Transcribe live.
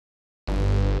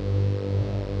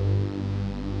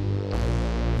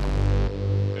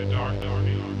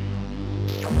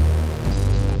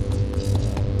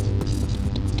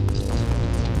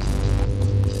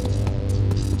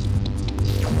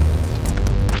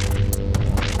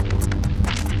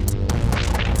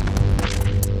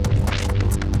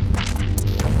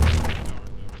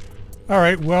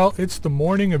Alright, well, it's the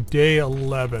morning of day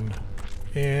 11,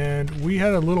 and we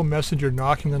had a little messenger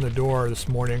knocking on the door this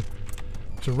morning.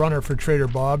 It's a runner for Trader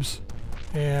Bob's,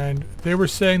 and they were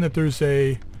saying that there's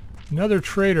another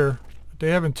trader that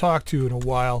they haven't talked to in a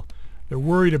while. They're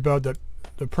worried about that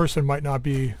the person might not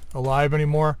be alive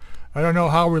anymore. I don't know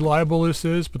how reliable this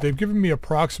is, but they've given me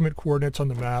approximate coordinates on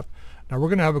the map. Now we're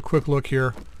going to have a quick look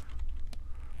here.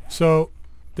 So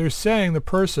they're saying the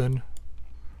person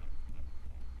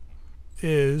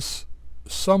is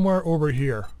somewhere over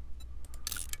here.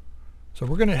 So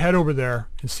we're going to head over there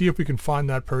and see if we can find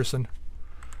that person.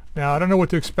 Now I don't know what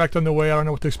to expect on the way. I don't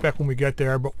know what to expect when we get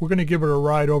there, but we're going to give it a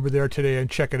ride over there today and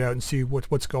check it out and see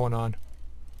what's going on.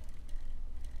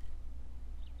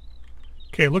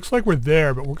 Okay, looks like we're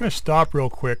there, but we're going to stop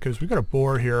real quick because we got a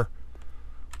boar here.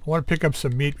 I want to pick up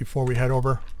some meat before we head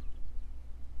over.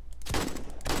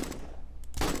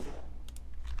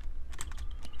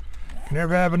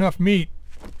 Never have enough meat.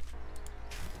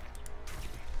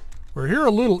 We're here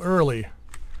a little early.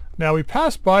 Now we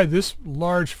passed by this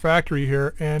large factory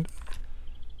here, and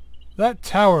that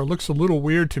tower looks a little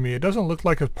weird to me. It doesn't look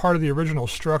like a part of the original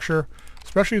structure,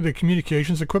 especially the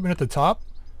communications equipment at the top.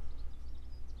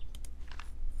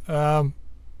 There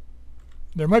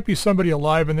might be somebody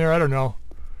alive in there, I don't know.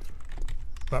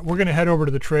 But we're going to head over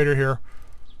to the trader here.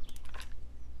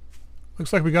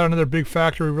 Looks like we got another big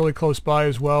factory really close by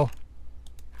as well.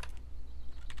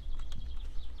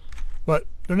 But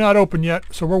they're not open yet,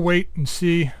 so we'll wait and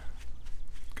see.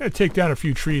 Gotta take down a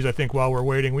few trees, I think, while we're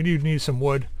waiting. We need some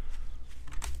wood.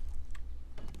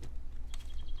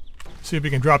 See if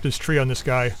we can drop this tree on this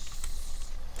guy.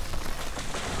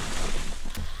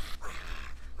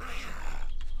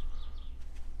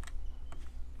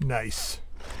 Nice.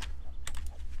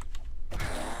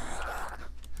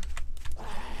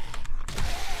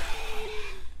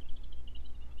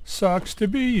 Sucks to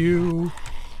be you.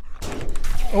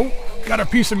 Oh, got a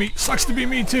piece of meat. Sucks to be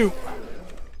me too.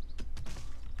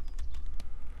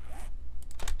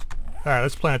 Alright,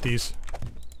 let's plant these.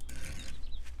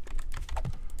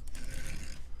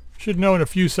 Should know in a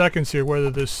few seconds here whether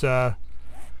this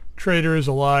trader is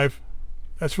alive.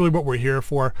 That's really what we're here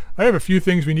for. I have a few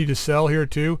things we need to sell here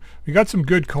too. We got some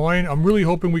good coin. I'm really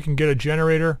hoping we can get a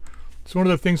generator. It's one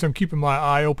of the things I'm keeping my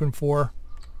eye open for.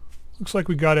 Looks like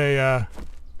we got a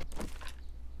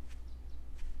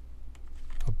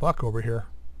buck over here.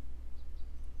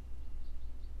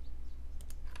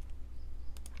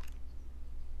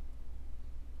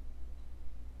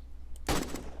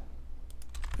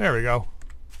 There we go.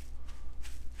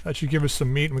 That should give us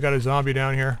some meat, and we got a zombie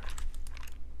down here.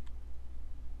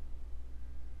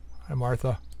 Hi,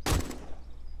 Martha.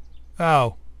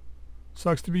 Ow.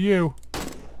 Sucks to be you.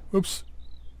 Oops.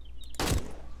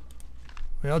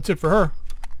 Well, that's it for her.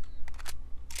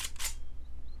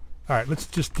 Alright, let's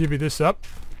just divvy this up.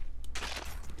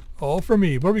 All for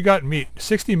me. What do we got in meat?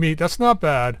 60 meat. That's not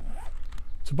bad.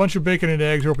 It's a bunch of bacon and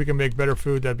eggs. I hope we can make better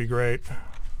food. That'd be great.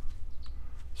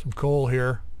 Some coal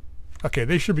here. Okay,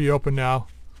 they should be open now.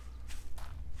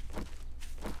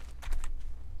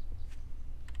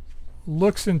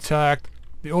 Looks intact.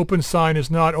 The open sign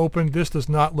is not open. This does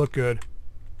not look good.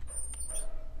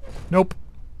 Nope.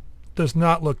 Does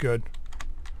not look good.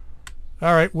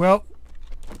 Alright, well.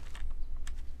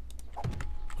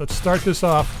 Let's start this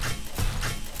off.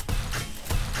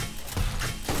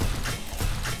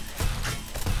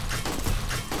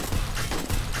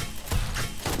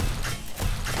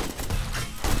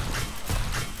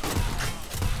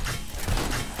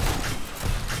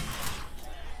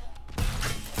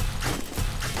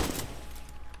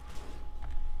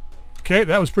 Okay,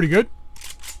 that was pretty good.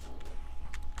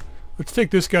 Let's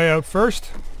take this guy out first.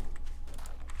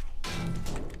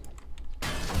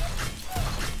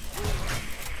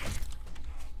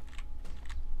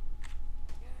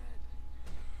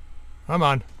 Come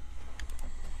on.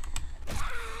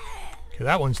 Okay,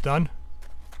 that one's done.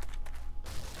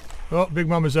 Oh, Big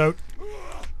Mama's out.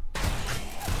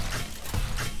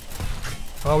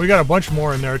 Oh, we got a bunch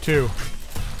more in there too.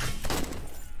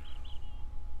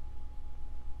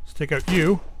 Take out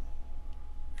you,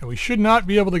 and we should not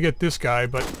be able to get this guy,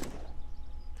 but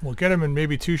we'll get him in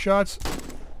maybe 2 shots.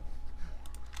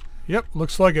 Yep,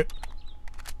 looks like it.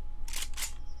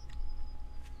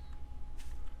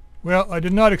 Well, I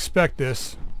did not expect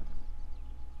this.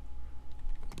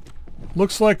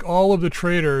 Looks like all of the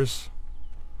traders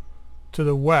to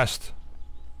the west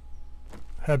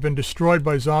have been destroyed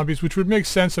by zombies, which would make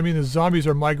sense. I mean, the zombies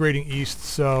are migrating east,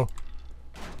 so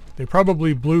they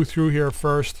probably blew through here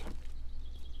first.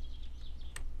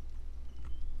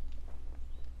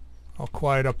 I'll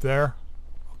quiet up there.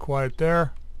 I'll quiet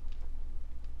there.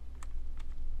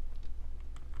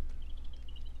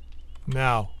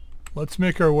 Now, let's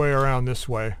make our way around this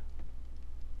way.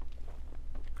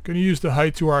 Gonna use the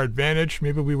height to our advantage.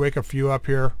 Maybe we wake a few up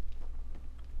here.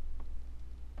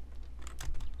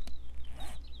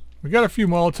 We got a few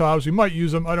Molotovs. We might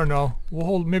use them. I don't know. We'll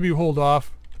hold. Maybe hold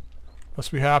off,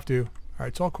 unless we have to. All right,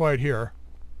 it's all quiet here.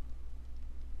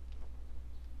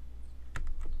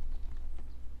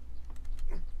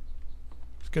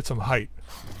 Let's get some height.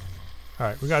 All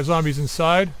right, we got zombies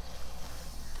inside.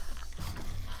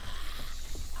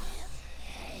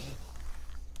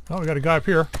 Oh, we got a guy up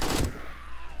here.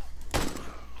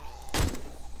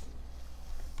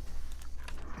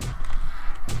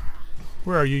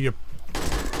 Where are you, you...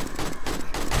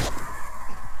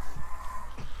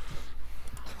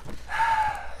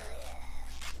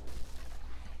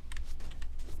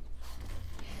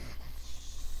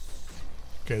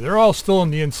 Okay, they're all still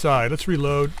on the inside. Let's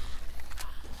reload.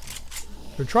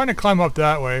 They're trying to climb up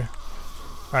that way.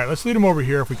 Alright, let's lead them over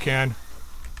here if we can.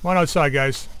 Come on outside,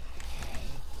 guys.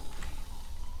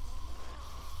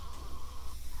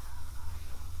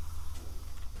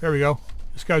 There we go.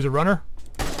 This guy's a runner.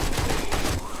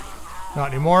 Not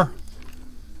anymore.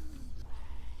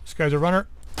 This guy's a runner.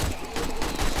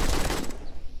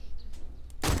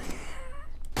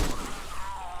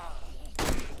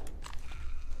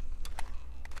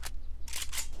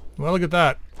 Well, look at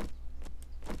that.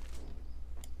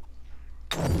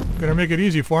 Gonna make it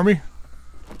easy for me.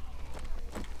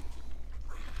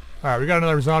 Alright, we got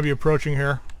another zombie approaching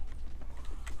here.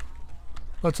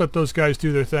 Let's let those guys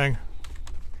do their thing.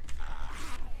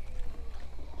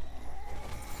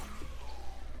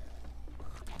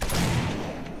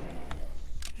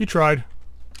 He tried.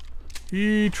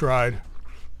 He tried.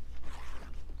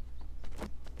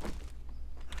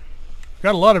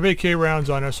 Got a lot of AK rounds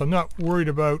on us. I'm not worried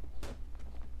about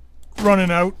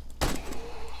running out.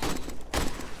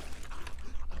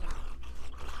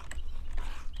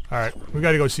 Alright, we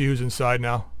gotta go see who's inside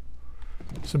now.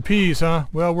 Some peas, huh?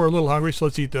 Well, we're a little hungry, so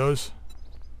let's eat those.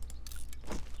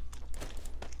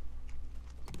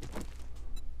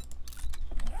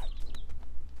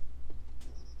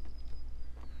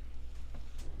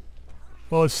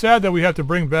 Well, it's sad that we have to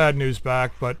bring bad news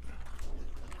back, but...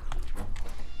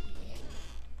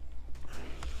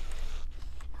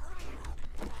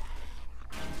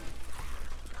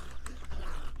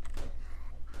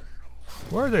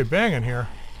 Where are they banging here?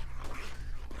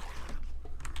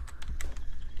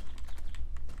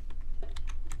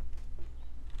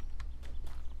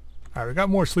 Alright, we got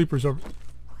more sleepers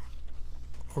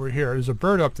over here. There's a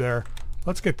bird up there.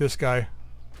 Let's get this guy.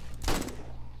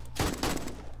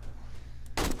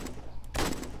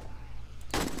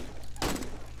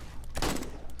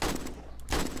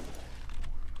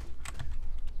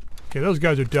 Okay, those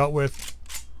guys are dealt with.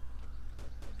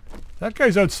 That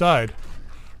guy's outside.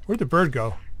 Where'd the bird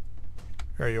go?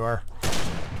 There you are.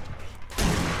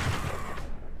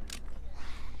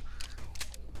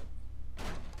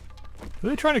 Are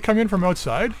they trying to come in from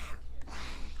outside?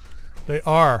 They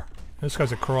are. This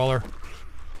guy's a crawler.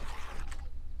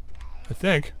 I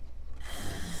think.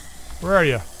 Where are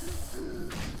you?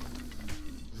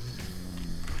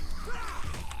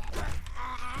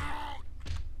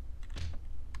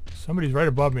 Somebody's right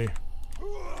above me.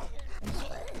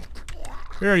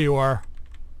 There you are.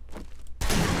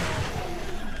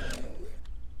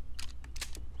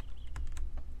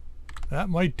 That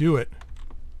might do it.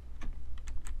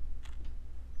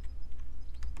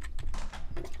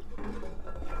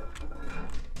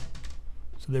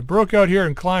 So they broke out here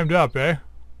and climbed up, eh?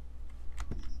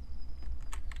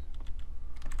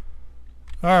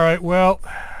 Alright, well...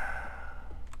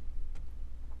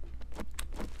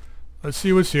 Let's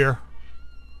see what's here.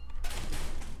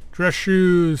 Dress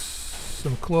shoes,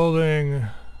 some clothing,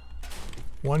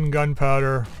 1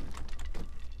 gunpowder,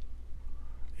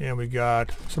 and we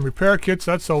got some repair kits.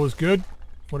 That's always good.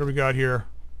 What do we got here?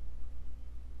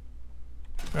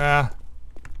 A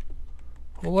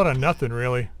whole lot of nothing,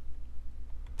 really.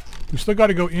 We still got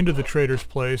to go into the trader's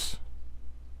place.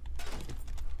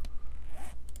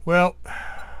 Well...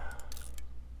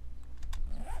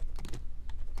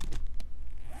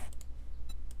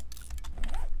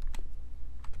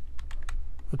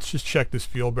 Let's just check this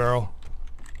fuel barrel.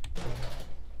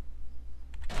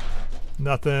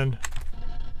 Nothing.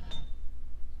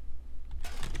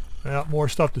 Well, more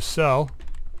stuff to sell.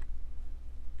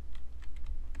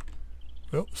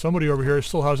 Well, somebody over here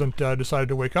still hasn't decided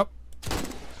to wake up.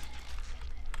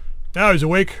 Now he's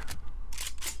awake.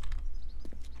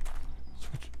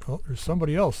 Oh, there's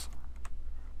somebody else.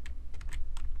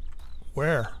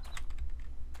 Where?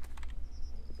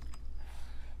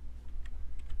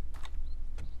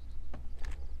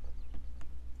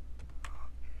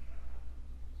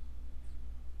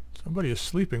 Somebody is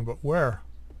sleeping, but where?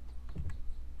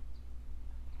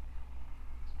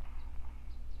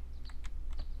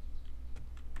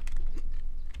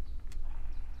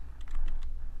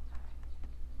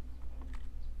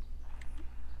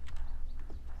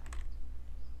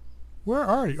 Where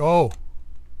are you? Oh.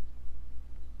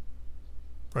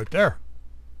 Right there.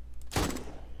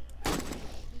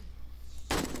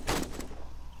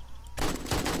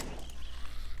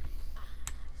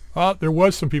 Oh, there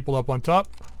was some people up on top.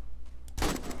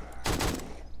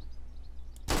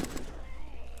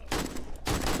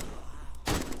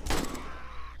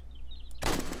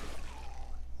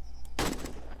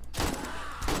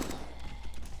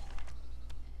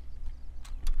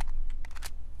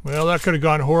 Well, that could have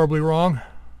gone horribly wrong.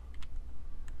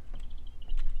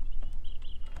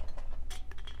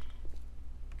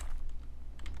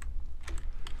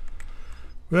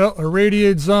 Well, a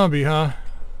radiated zombie, huh?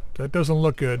 That doesn't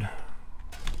look good.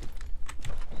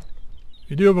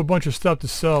 You do have a bunch of stuff to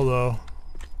sell, though.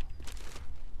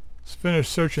 Let's finish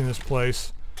searching this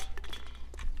place.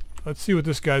 Let's see what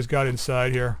this guy's got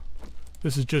inside here.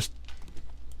 This is just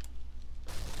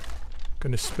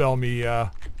gonna spell me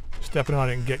stepping on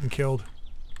it and getting killed.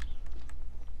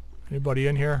 Anybody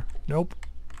in here? Nope.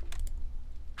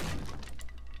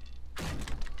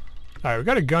 Alright, we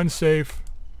got a gun safe.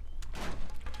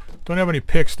 Don't have any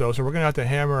picks though, so we're gonna have to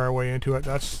hammer our way into it.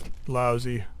 That's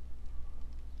lousy.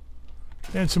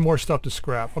 And some more stuff to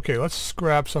scrap. Okay, let's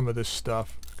scrap some of this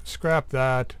stuff. Scrap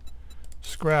that.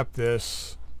 Scrap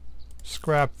this.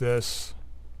 Scrap this.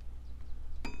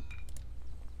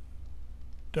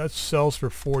 That sells for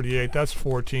 48. That's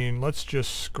 14. Let's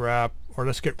just scrap, or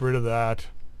let's get rid of that.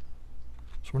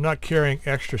 So we're not carrying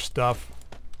extra stuff.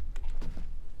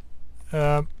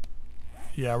 Yeah,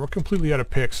 we're completely out of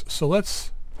picks. So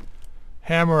let's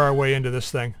hammer our way into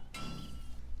this thing.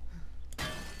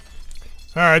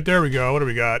 Alright, there we go. What do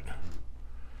we got? A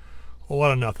whole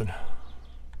lot of nothing.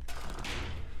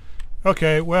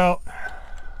 Okay, well,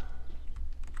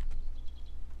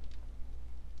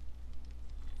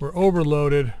 we're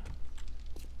overloaded.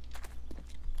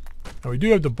 Now we do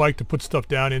have the bike to put stuff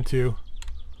down into.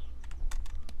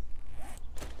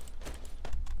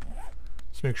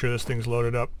 Let's make sure this thing's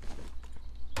loaded up.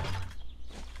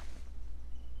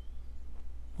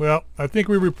 Well, I think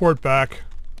we report back.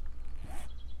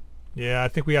 Yeah, I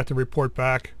think we have to report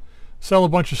back. Sell a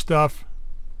bunch of stuff.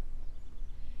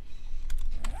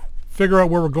 Figure out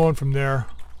where we're going from there.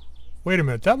 Wait a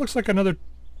minute, that looks like another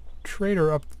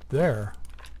trader up there.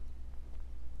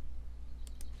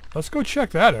 Let's go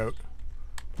check that out.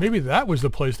 Maybe that was the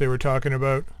place they were talking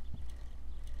about.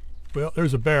 Well,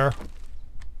 there's a bear.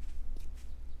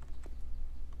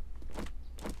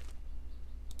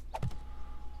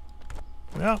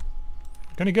 Well,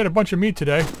 gonna get a bunch of meat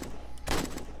today.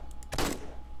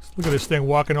 Look at this thing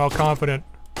walking all confident.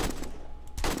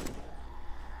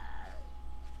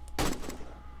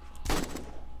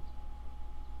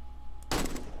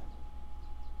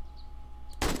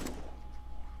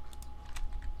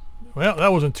 Well,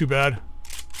 that wasn't too bad.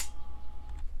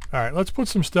 Alright, let's put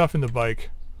some stuff in the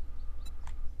bike.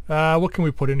 What can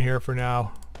we put in here for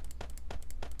now?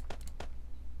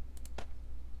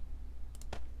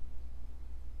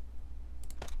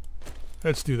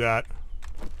 Let's do that.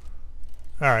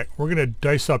 Alright, we're going to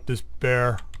dice up this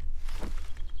bear.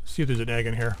 See if there's an egg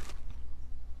in here.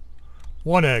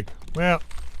 One egg. Well,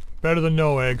 better than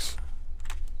no eggs.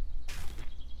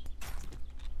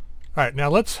 Alright, now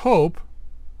let's hope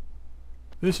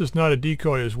this is not a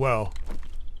decoy as well.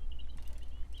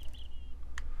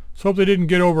 Let's hope they didn't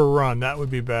get overrun. That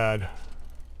would be bad.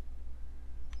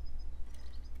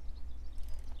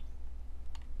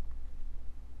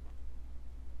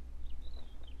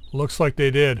 Looks like they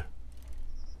did.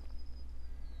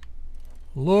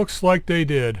 Looks like they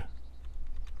did.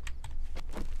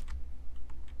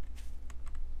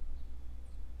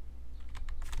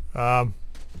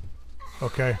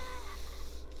 Okay.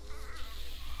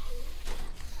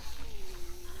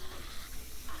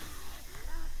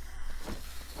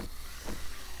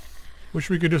 Wish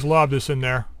we could just lob this in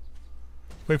there.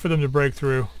 Wait for them to break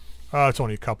through. Ah, it's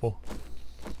only a couple.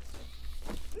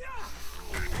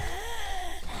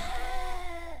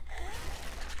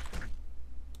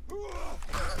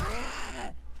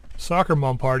 Soccer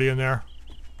mom party in there.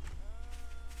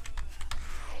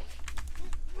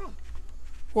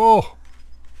 Whoa.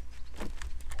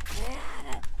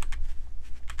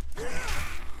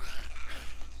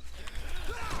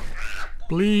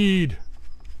 Bleed.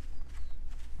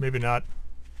 Maybe not.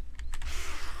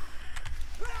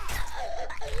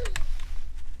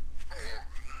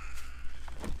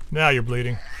 Now you're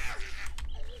bleeding.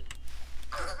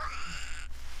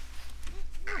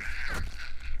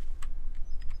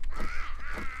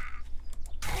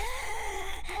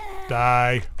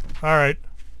 Die. Alright.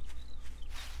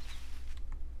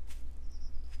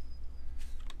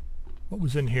 What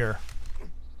was in here?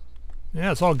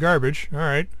 Yeah, it's all garbage.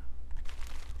 Alright.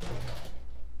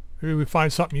 Maybe we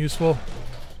find something useful.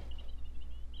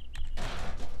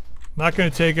 Not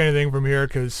going to take anything from here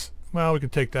because, well, we can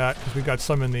take that because we got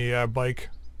some in the bike.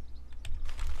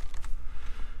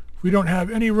 We don't have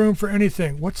any room for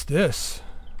anything. What's this?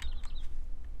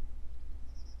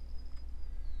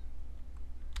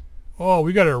 Oh,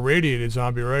 we got a irradiated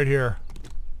zombie right here.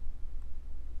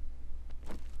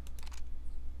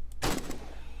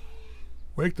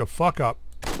 Wake the fuck up.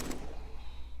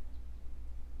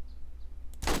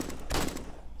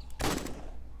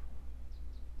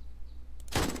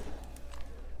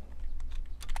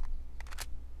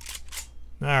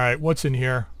 Alright, what's in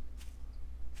here?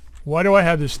 Why do I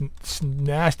have this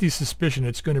nasty suspicion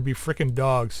it's going to be frickin'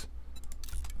 dogs?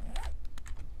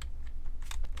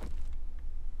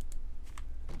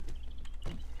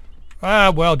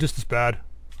 Ah, well, just as bad.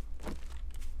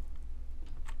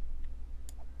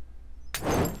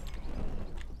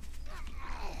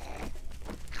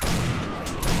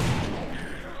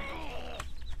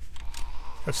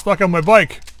 Got stuck on my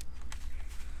bike.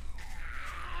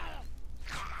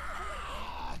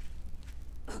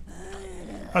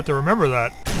 I have to remember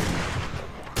that.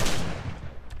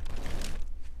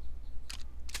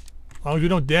 As long as you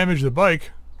don't damage the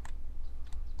bike.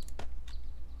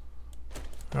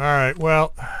 Alright,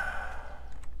 well.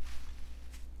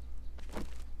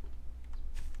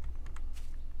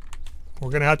 We're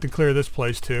going to have to clear this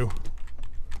place too.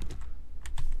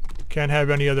 Can't have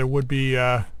any other would-be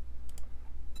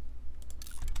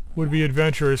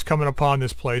adventurers coming upon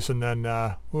this place and then,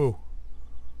 ooh.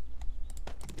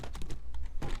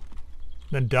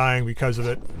 Then dying because of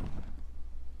it.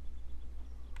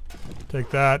 Take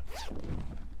that.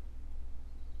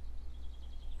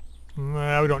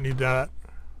 Nah, we don't need that.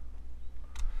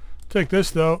 Take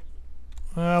this though.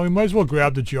 We might as well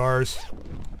grab the jars.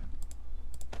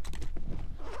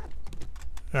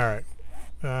 Alright.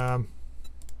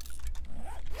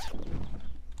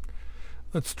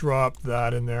 Let's drop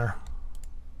that in there.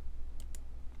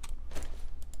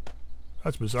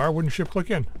 That's bizarre. Wouldn't ship click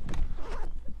in?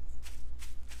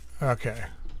 Okay.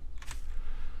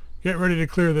 Get ready to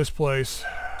clear this place.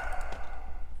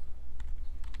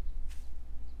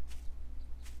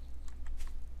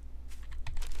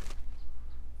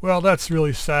 Well, that's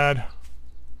really sad.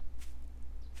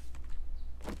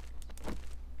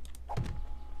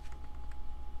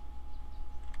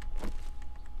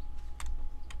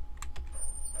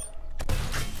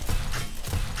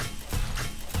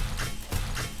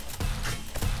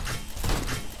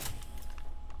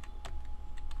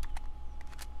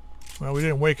 Well, we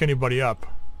didn't wake anybody up.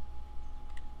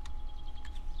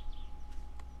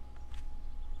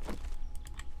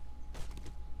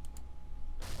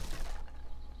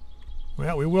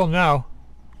 Well, we will now.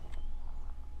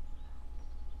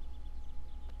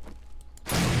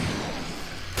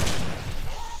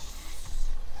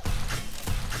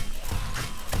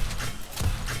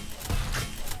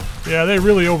 Yeah, they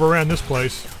really overran this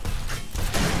place.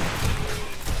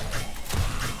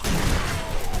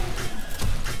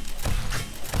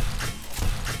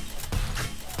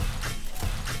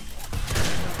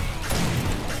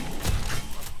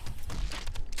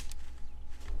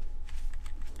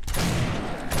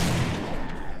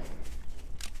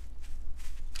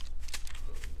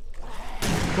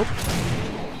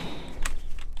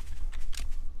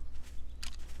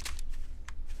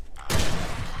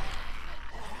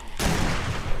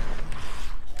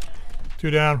 Two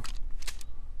down.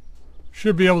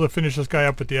 Should be able to finish this guy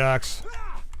up with the axe.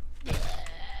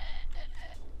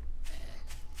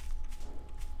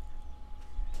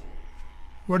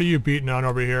 What are you beating on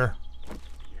over here?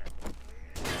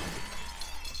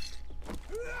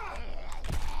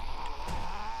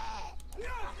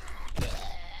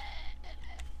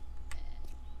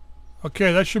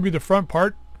 Okay, that should be the front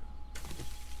part.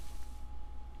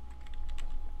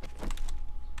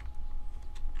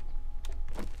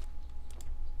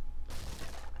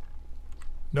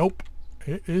 Nope,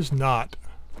 it is not.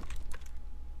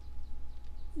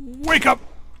 Wake up!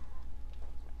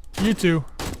 You too.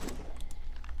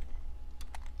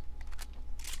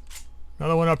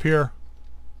 Another one up here.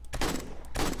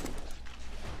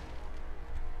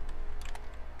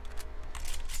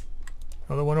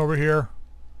 Another one over here.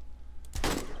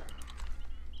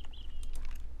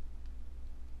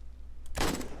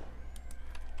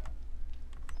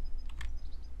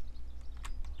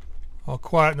 All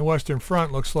quiet in the Western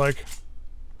Front, looks like.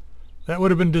 That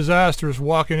would have been disastrous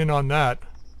walking in on that.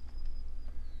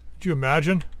 Could you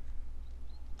imagine?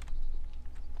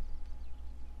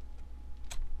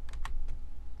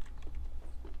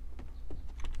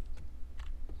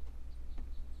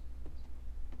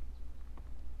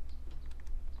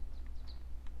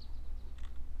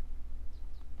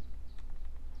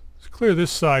 clear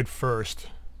this side first.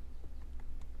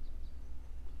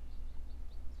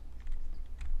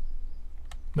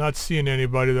 Not seeing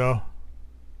anybody though.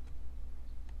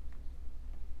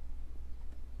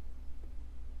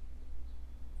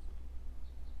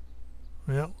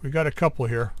 Yeah, we got a couple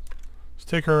here. Let's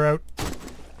take her out.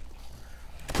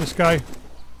 This guy.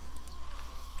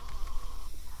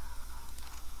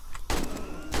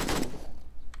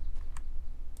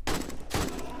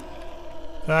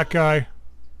 That guy.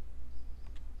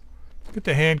 Let's get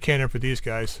the hand cannon for these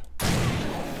guys.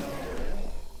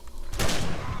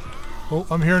 Oh,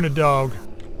 I'm hearing a dog.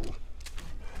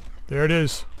 There it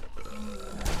is.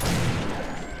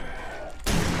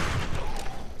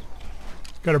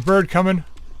 Got a bird coming.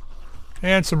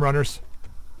 And some runners.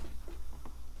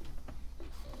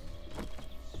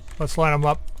 Let's line them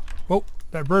up. Oh,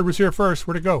 that bird was here first.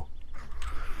 Where'd it go?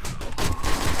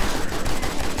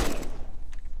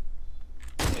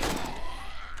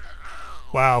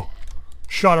 Wow.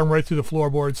 Shot him right through the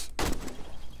floorboards.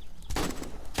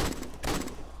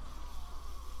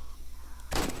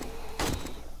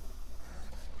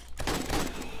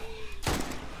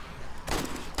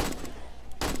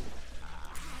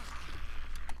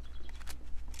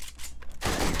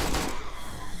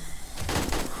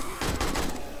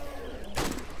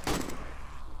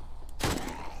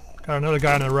 Got another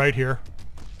guy on the right here.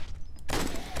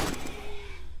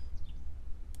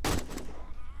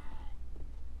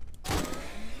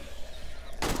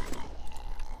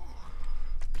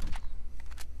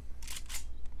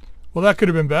 Well, that could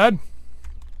have been bad.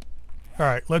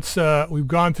 Alright, let's, we've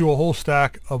gone through a whole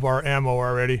stack of our ammo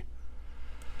already.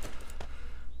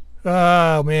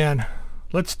 Oh, man.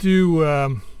 Let's do,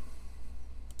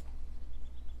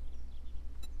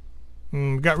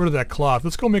 got rid of that cloth.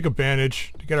 Let's go make a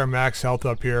bandage to get our max health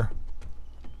up here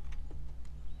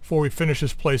before we finish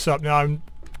this place up. Now, I've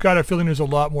got a feeling there's a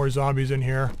lot more zombies in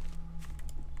here.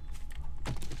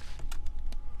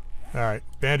 Alright,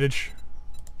 bandage.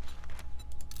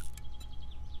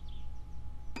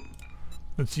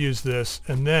 Let's use this,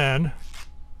 and then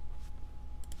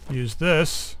use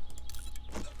this.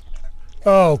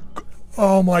 Oh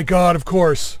my god, of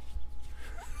course.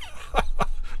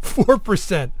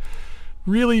 4%.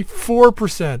 Really?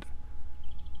 4%.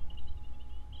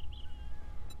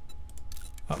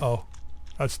 Uh-oh.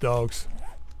 That's dogs.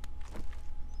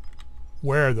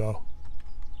 Where, though?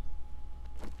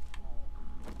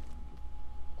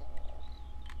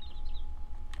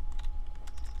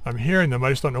 I'm hearing them, I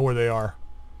just don't know where they are.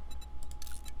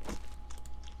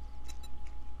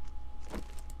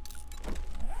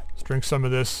 Let's drink some of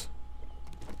this.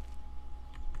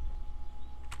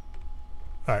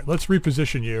 Alright, let's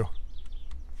reposition you.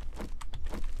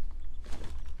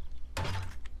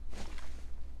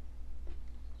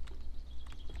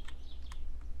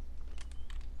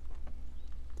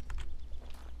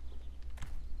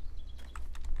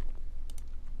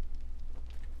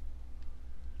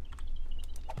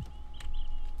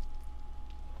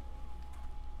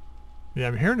 Yeah,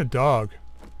 I'm hearing a dog.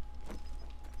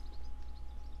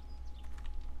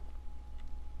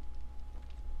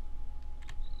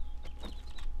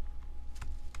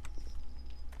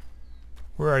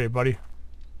 Where are you, buddy?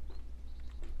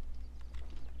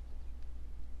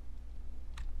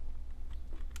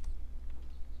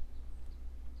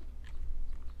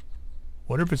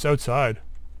 Wonder if it's outside.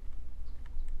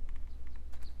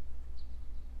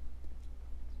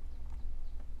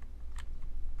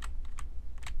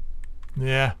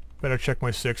 Yeah, better check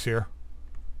my 6 here.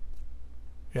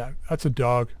 Yeah, that's a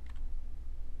dog.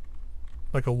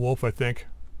 Like a wolf, I think.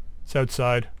 It's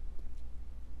outside.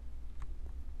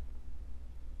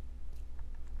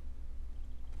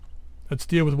 Let's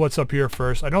deal with what's up here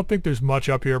first. I don't think there's much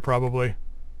up here, probably.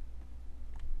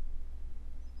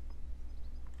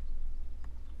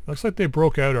 Looks like they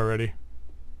broke out already.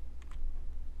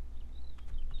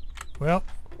 Well,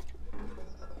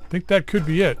 I think that could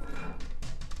be it.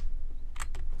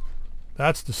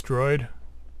 That's destroyed.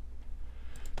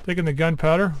 Taking the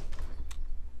gunpowder.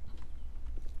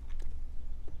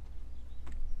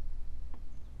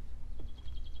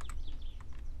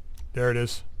 There it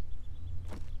is.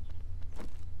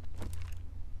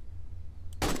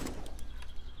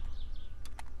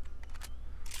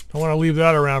 Don't want to leave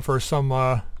that around for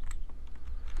some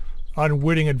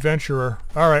unwitting adventurer.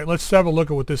 Alright, let's have a look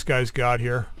at what this guy's got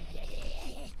here.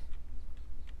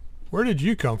 Where did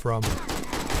you come from?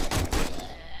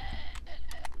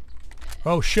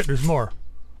 Oh shit, there's more.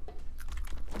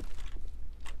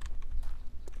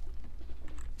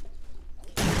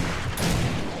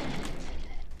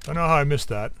 Don't know how I missed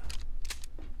that.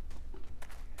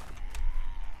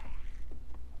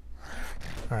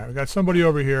 Alright, we got somebody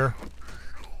over here.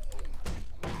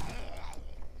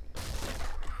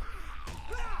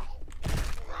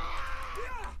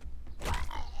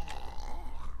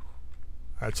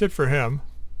 That's it for him.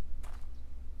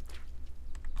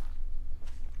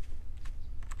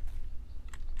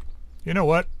 You know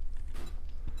what?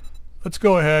 Let's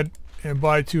go ahead and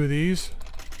buy 2 of these.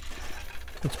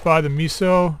 Let's buy the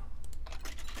miso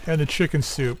and the chicken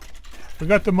soup. We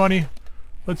got the money.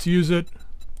 Let's use it.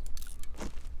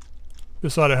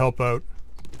 This ought to help out.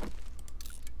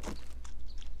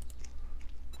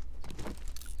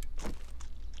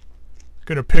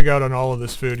 Gonna pig out on all of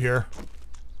this food here.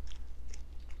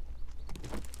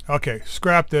 Okay,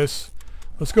 scrap this.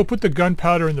 Let's go put the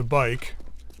gunpowder in the bike.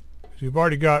 We've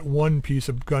already got 1 piece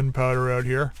of gunpowder out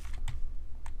here.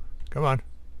 Come on.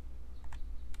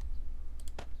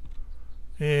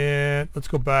 And let's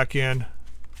go back in.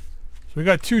 So we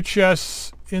got 2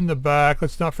 chests in the back.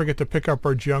 Let's not forget to pick up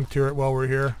our junk turret while we're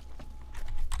here.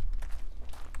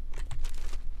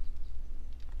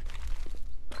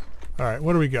 Alright,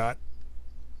 what do we got?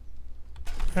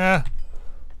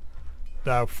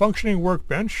 The functioning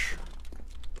workbench.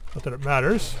 Not that it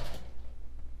matters.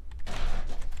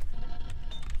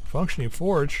 Functioning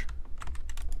forge.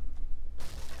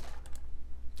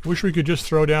 Wish we could just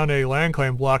throw down a land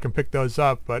claim block and pick those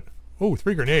up, but... Oh,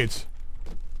 3 grenades.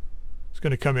 It's going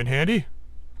to come in handy.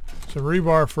 Some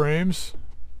rebar frames.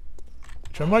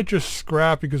 Which I might just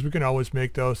scrap because we can always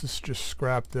make those. Let's just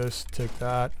scrap this. Take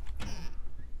that.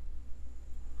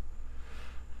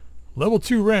 Level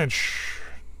 2 wrench.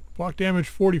 Block damage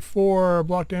 44,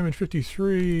 block damage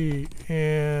 53,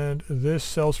 and this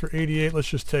sells for 88. Let's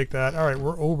just take that. Alright,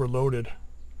 we're overloaded.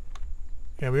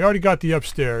 And we already got the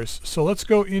upstairs. So let's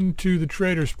go into the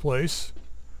trader's place.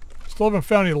 Still haven't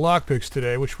found any lockpicks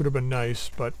today, which would have been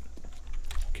nice, but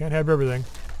can't have everything.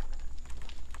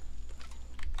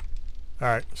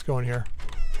 Alright, let's go in here.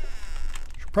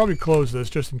 Should probably close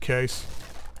this just in case.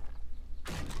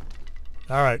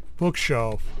 Alright,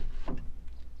 bookshelf.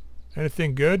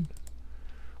 Anything good?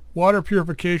 Water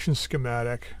purification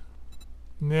schematic.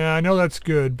 Yeah, I know that's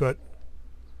good, but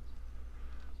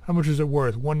how much is it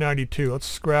worth? 192. Let's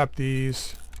scrap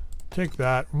these. Take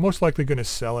that. We're most likely going to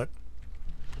sell it.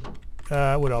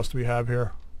 What else do we have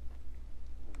here?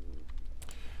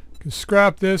 Can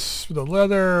scrap this for the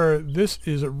leather. This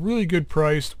is a really good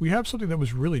price. We have something that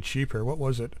was really cheap here. What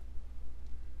was it?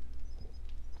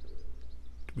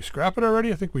 Did we scrap it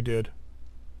already? I think we did.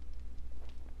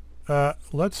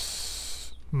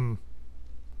 Let's...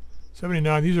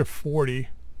 79. These are 40.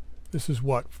 This is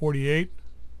what? 48?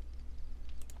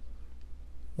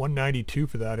 192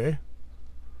 for that, eh?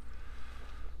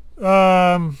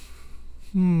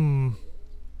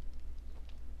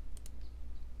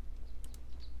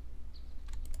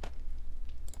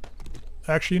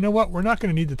 Actually, you know what? We're not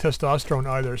going to need the testosterone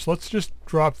either, so let's just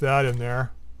drop that in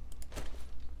there.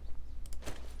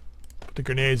 Put the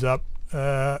grenades up.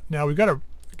 Now we've got to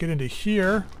get into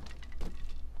here.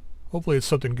 Hopefully it's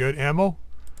something good. Ammo?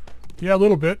 Yeah, a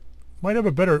little bit. Might have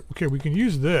a better... Okay, we can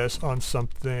use this on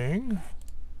something.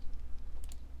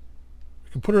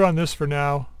 We can put it on this for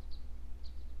now.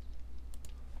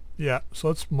 Yeah, so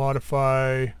let's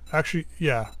modify... Actually,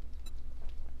 yeah.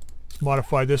 Let's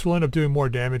modify this. We'll end up doing more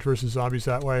damage versus zombies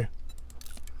that way.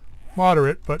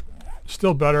 Moderate, but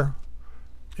still better.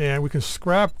 And we can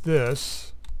scrap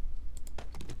this.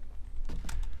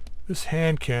 This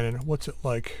hand cannon, what's it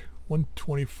like?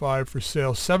 125 for sale.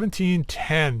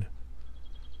 1710.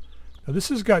 Now this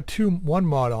has got 1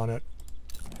 mod on it.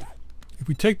 If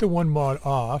we take the 1 mod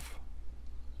off,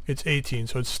 it's 18,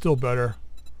 so it's still better.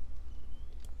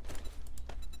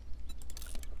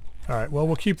 Alright, well,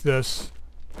 we'll keep this.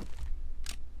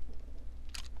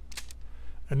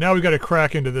 And now we got to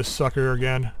crack into this sucker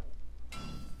again.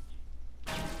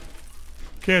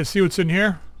 Okay, let's see what's in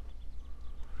here.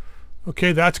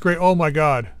 Okay, that's great. Oh my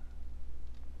god.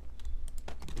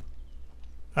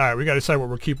 Alright, we gotta decide what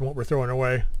we're keeping, what we're throwing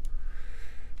away.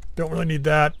 Don't really need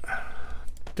that.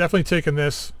 Definitely taking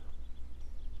this.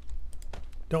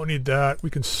 Don't need that. We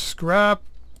can scrap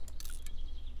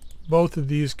both of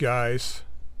these guys.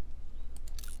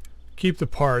 Keep the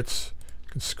parts.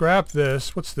 Can scrap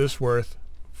this. What's this worth?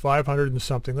 500 and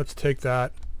something. Let's take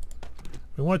that.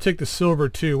 We want to take the silver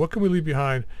too. What can we leave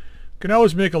behind? Can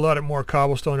always make a lot more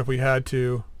cobblestone if we had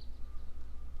to.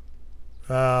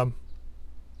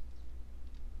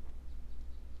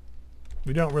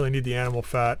 We don't really need the animal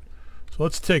fat. So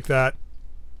let's take that.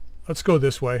 Let's go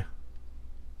this way.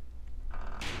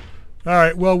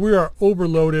 Alright, well, we are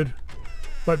overloaded.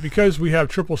 But because we have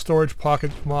triple storage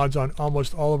pocket mods on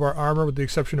almost all of our armor, with the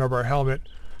exception of our helmet,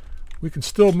 we can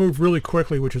still move really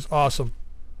quickly, which is awesome.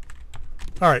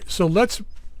 Alright, so let's...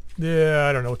 Yeah,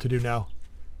 I don't know what to do now.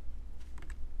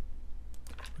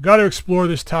 Got to explore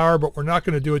this tower, but we're not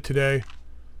going to do it today.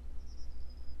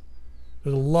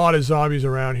 There's a lot of zombies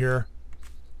around here.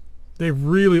 They've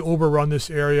really overrun this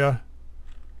area.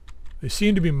 They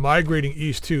seem to be migrating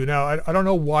east too. Now, I don't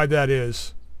know why that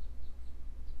is.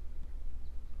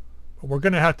 But we're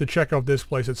going to have to check out this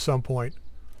place at some point.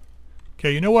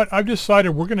 Okay, you know what? I've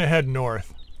decided we're going to head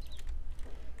north.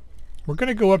 We're going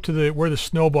to go up to where the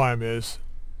snow biome is,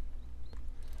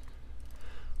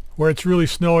 where it's really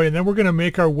snowy, and then we're going to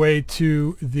make our way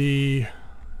to the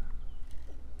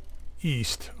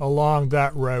east along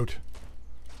that route.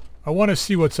 I want to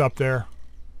see what's up there.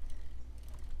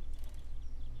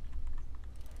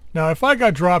 Now, if I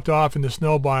got dropped off in the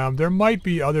snow biome, there might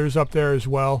be others up there as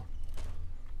well.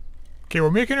 Okay, we're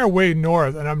making our way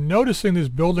north, and I'm noticing this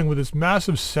building with this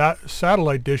massive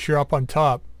satellite dish here up on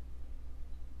top.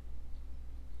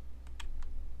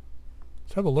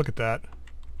 Let's have a look at that.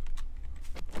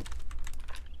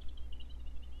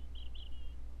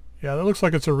 Yeah, that looks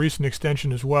like it's a recent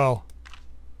extension as well.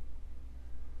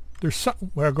 There's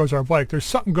something... There goes our bike. There's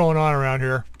something going on around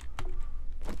here.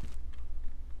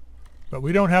 But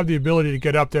we don't have the ability to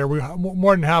get up there.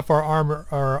 More than half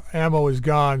our ammo is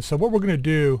gone. So what we're going to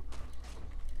do...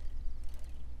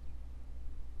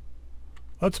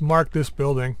 Let's mark this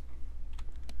building.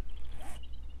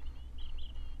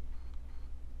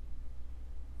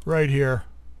 Right here.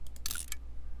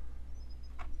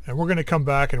 And we're going to come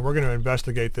back and we're going to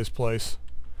investigate this place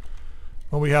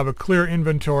when we have a clear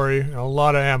inventory and a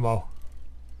lot of ammo.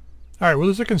 Alright, well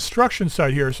there's a construction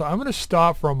site here, so I'm going to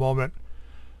stop for a moment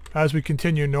as we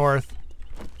continue north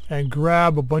and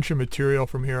grab a bunch of material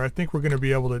from here. I think we're going to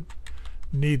be able to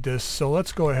need this, so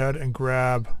let's go ahead and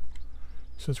grab,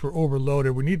 since we're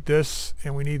overloaded, we need this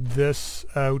and we need this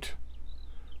out.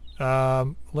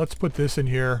 Let's put this in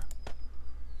here.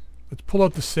 Let's pull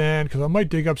out the sand, because I might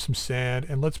dig up some sand,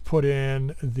 and let's put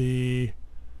in the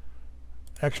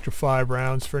extra 5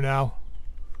 rounds for now.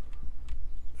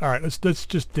 Alright, let's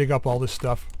just dig up all this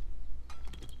stuff.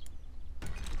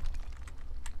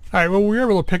 Alright, well we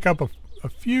were able to pick up a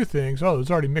few things. Oh,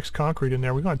 there's already mixed concrete in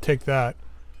there. We're going to take that.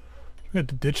 We're going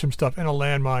to have to ditch some stuff and a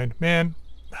landmine. Man.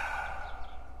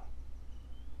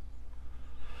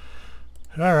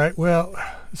 Alright, well,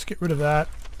 let's get rid of that.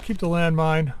 Keep the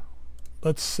landmine.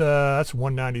 Let's, that's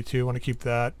 192, I want to keep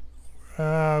that.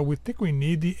 We think we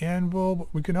need the anvil, but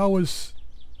we can always,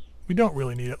 we don't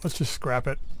really need it. Let's just scrap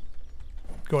it.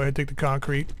 Go ahead and take the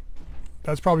concrete.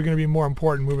 That's probably going to be more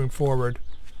important moving forward.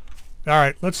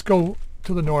 Alright, let's go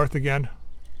to the north again.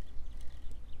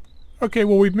 Okay,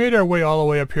 well we've made our way all the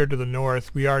way up here to the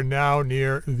north. We are now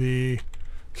near the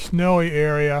snowy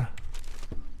area.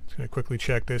 Just going to quickly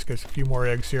check this, get a few more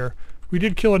eggs here. We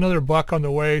did kill another buck on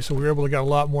the way, so we were able to get a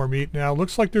lot more meat now.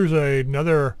 Looks like there's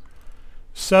another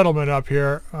settlement up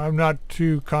here. I'm not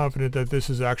too confident that this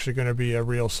is actually going to be a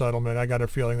real settlement. I got a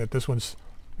feeling that this one's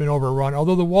been overrun.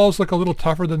 Although the walls look a little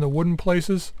tougher than the wooden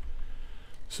places.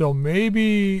 So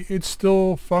maybe it's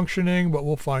still functioning, but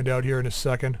we'll find out here in a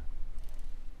second.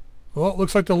 Well, it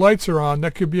looks like the lights are on.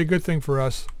 That could be a good thing for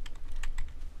us.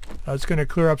 That's going to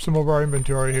clear up some of our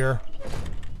inventory here.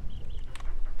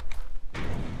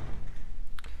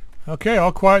 Okay,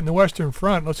 all quiet in the western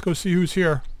front. Let's go see who's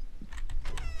here.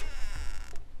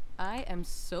 I am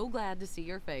so glad to see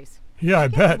your face. Yeah, I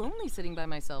bet. I'm lonely sitting by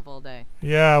myself all day.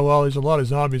 Yeah, well, there's a lot of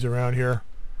zombies around here.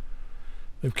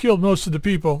 They've killed most of the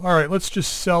people. All right, let's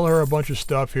just sell her a bunch of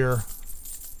stuff here.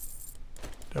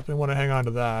 Definitely want to hang on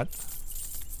to that.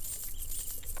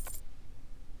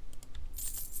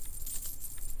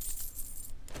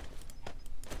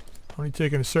 Only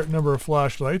taking a certain number of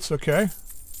flashlights. Okay.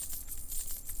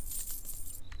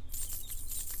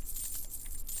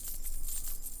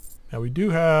 Now we do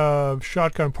have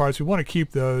shotgun parts. We want to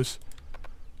keep those.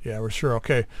 Yeah, we're sure.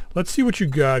 Okay, let's see what you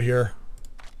got here.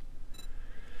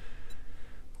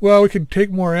 Well, we can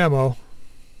take more ammo.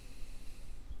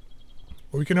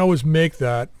 We can always make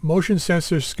that. Motion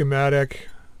sensor schematic.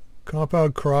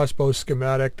 Compound crossbow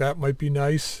schematic. That might be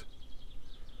nice.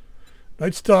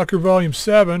 Night Stalker Volume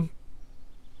 7.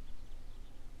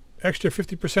 Extra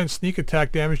 50% sneak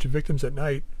attack damage to victims at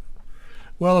night.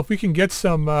 Well, if we can get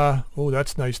some... oh,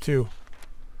 that's nice too.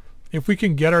 If we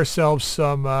can get ourselves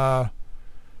some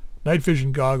night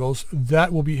vision goggles,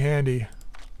 that will be handy.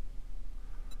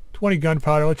 20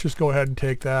 gunpowder. Let's just go ahead and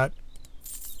take that.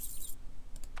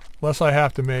 Less I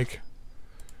have to make.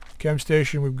 Chem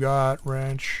station we've got.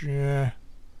 Wrench. Yeah.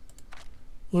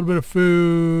 A little bit of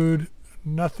food.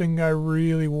 Nothing I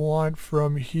really want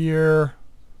from here.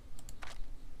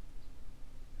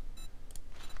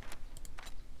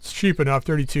 It's cheap enough.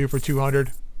 32 for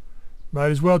 200.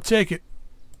 Might as well take it.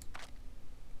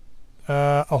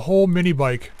 A whole mini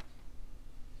bike.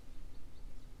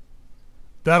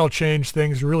 That'll change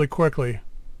things really quickly.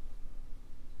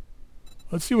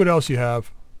 Let's see what else you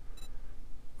have.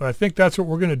 But I think that's what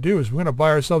we're going to do, is we're going to buy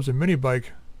ourselves a mini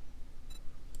bike.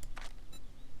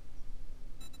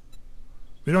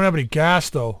 We don't have any gas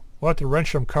though. We'll have to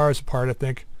wrench some cars apart, I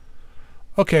think.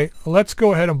 Okay, let's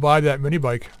go ahead and buy that mini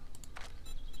bike.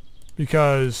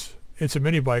 Because it's a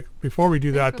mini bike. Before we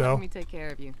do that though, let me take care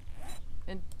of you.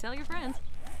 And tell your friends.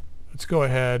 Let's go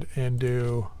ahead and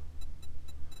do...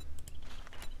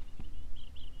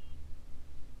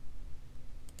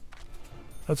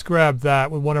 Let's grab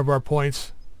that with one of our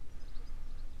points.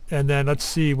 And then let's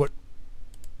see what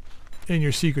in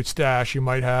your secret stash you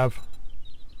might have.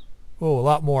 Oh, a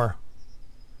lot more.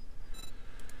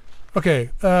 Okay,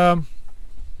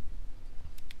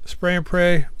 spray and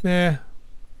pray, meh.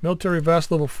 Military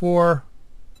vest, level 4.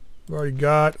 We've already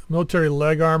got. Military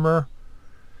leg armor,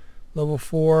 level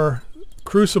 4.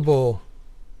 Crucible.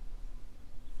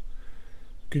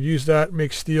 Could use that,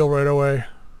 make steel right away.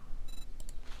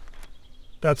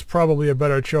 That's probably a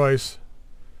better choice.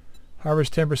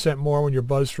 Harvest 10% more when you're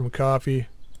buzzed from coffee.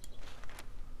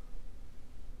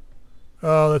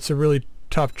 Oh, that's a really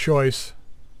tough choice.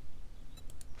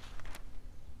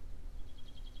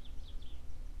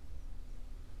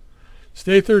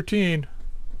 Stay 13.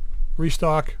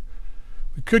 Restock.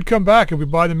 We could come back if we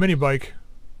buy the mini bike.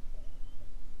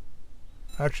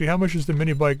 Actually, how much is the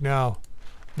mini bike now?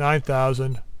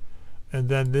 9,000. And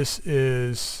then this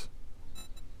is...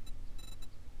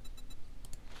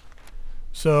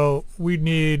 So we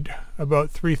need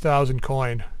about 3,000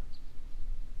 coin.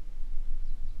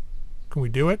 Can we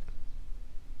do it?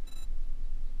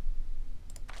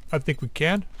 I think we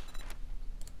can.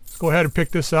 Let's go ahead and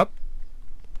pick this up.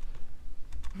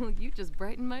 Well, you just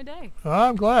brightened my day.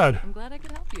 I'm glad. I'm glad I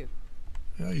could help you.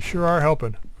 Yeah, you sure are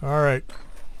helping. All right.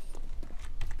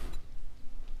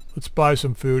 Let's buy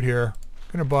some food here.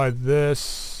 I'm gonna buy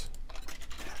this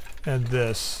and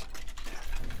this.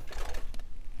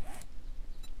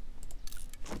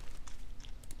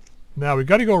 Now we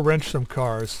got to go wrench some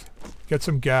cars, get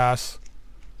some gas.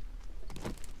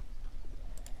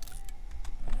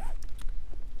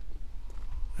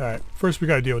 Alright, first we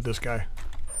got to deal with this guy.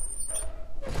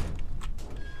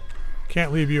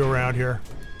 Can't leave you around here.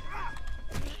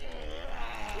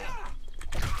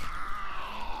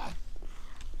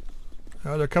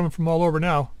 Oh, they're coming from all over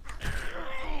now.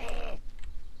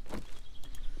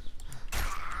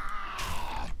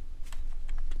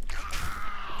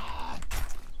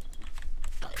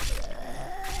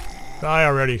 Die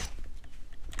already.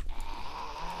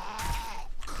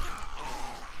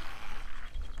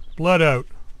 Blood out.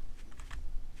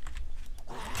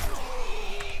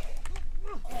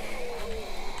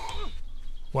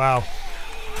 Wow.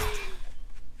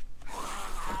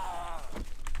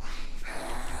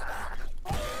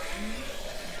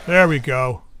 There we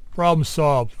go. Problem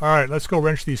solved. Alright, let's go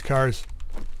wrench these cars.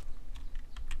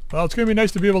 Well, it's going to be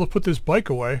nice to be able to put this bike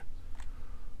away.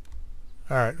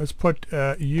 Alright, let's put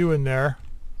you in there.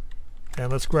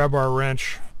 And let's grab our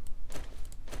wrench.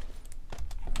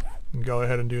 And go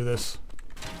ahead and do this.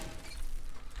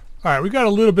 Alright, we got a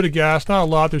little bit of gas, not a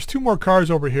lot. There's 2 more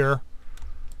cars over here.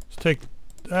 Let's take...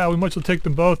 we might as well take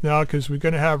them both now because we're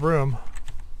going to have room.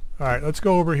 Alright, let's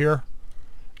go over here.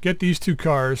 Get these 2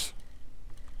 cars.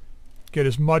 Get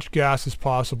as much gas as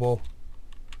possible.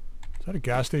 Is that a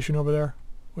gas station over there?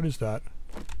 What is that?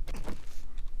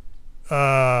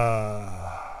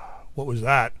 What was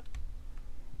that?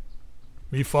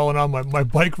 Me falling on my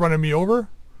bike running me over?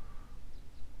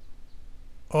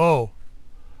 Oh,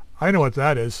 I know what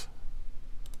that is.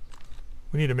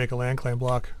 We need to make a land claim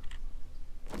block.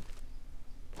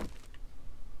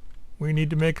 We need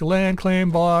to make a land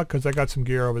claim block because I got some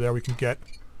gear over there we can get.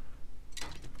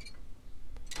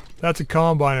 That's a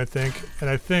combine, I think. And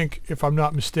I think, if I'm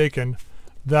not mistaken,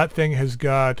 that thing has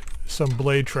got some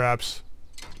blade traps.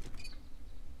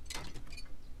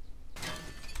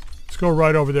 Let's go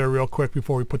right over there real quick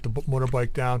before we put the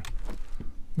motorbike down.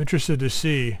 I'm interested to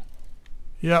see.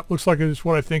 Yep, looks like it's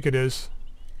what I think it is.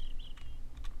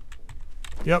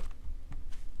 Yep.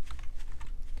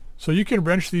 So you can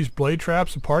wrench these blade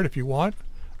traps apart if you want,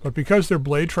 but because they're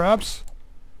blade traps,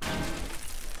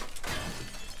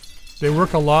 they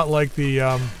work a lot like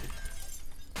the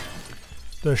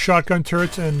shotgun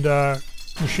turrets and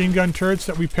machine gun turrets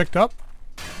that we picked up.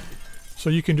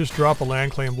 So you can just drop a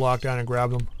land claim block down and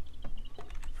grab them.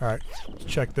 Alright, let's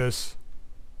check this.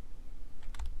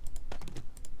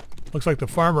 Looks like the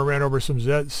farmer ran over some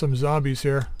zombies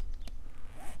here.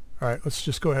 Alright, let's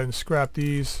just go ahead and scrap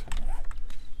these.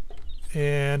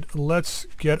 And let's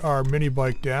get our mini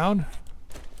bike down.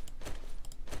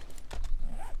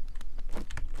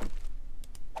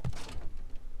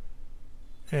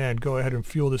 and go ahead and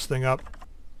fuel this thing up.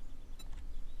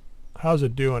 How's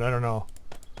it doing? I don't know.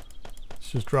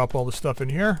 Let's just drop all the stuff in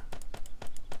here.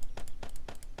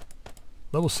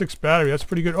 Level 6 battery, that's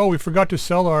pretty good. Oh, we forgot to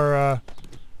sell our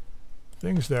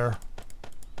things there.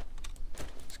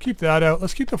 Let's keep that out.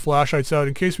 Let's keep the flashlights out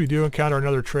in case we do encounter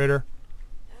another trader.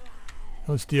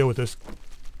 Let's deal with this.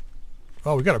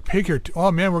 Oh, we got a pig here too.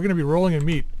 Oh man, we're going to be rolling in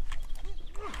meat.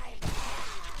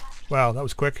 Wow, that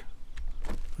was quick.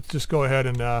 Let's just go ahead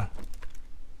and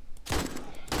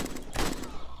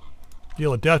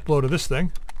deal a death blow to this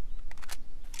thing.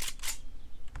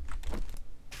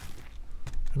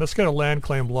 And let's get a land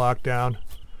claim block down.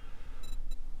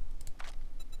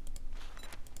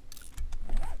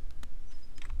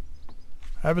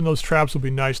 Having those traps will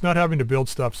be nice. Not having to build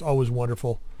stuff is always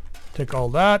wonderful. Take all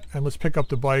that and let's pick up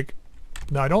the bike.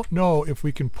 Now I don't know if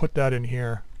we can put that in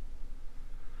here.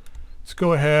 Let's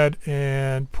go ahead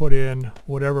and put in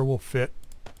whatever will fit.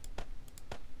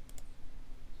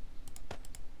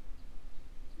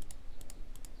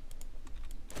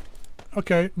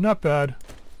 Okay, not bad.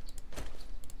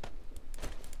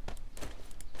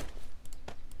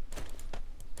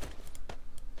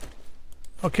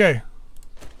 Okay,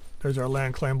 there's our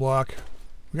land claim block.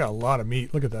 We got a lot of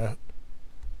meat. Look at that.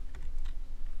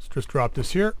 Let's just drop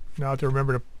this here. Now I have to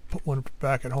remember to put one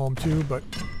back at home too, but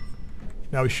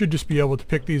now we should just be able to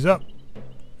pick these up.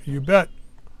 You bet.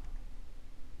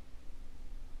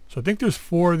 So I think there's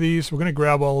 4 of these. We're going to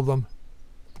grab all of them.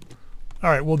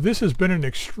 Alright, well this has been an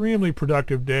extremely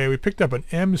productive day. We picked up an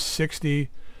M60,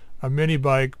 a mini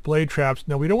bike, blade traps.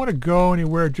 Now we don't want to go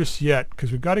anywhere just yet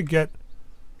because we've got to get...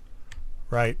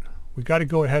 Right. We got to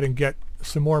go ahead and get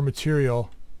some more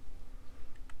material.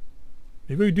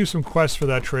 Maybe we do some quests for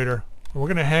that trader. We're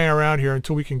going to hang around here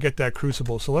until we can get that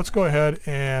crucible. So let's go ahead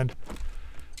and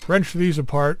wrench these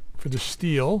apart for the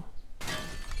steel.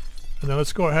 And then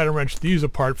let's go ahead and wrench these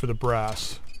apart for the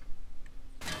brass.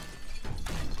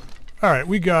 Alright,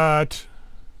 we got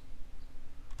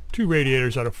 2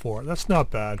 radiators out of 4. That's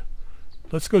not bad.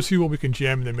 Let's go see what we can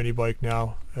jam in the mini bike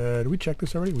now. Did we check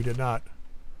this already? We did not.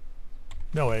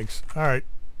 No eggs. Alright.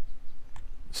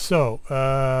 So,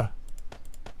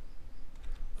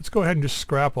 let's go ahead and just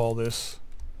scrap all this.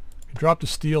 Drop the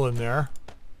steel in there.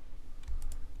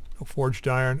 No forged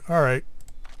iron. Alright.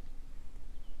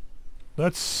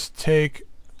 Let's take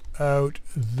out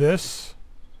this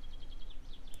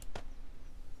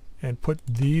and put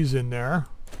these in there.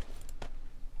 I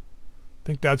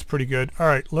think that's pretty good.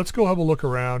 Alright, let's go have a look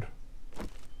around.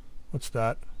 What's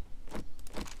that?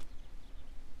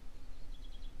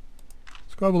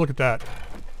 Let's go have a look at that.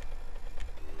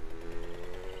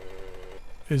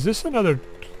 Is this another...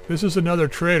 This is another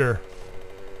trader.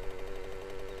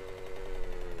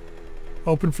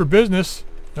 Open for business.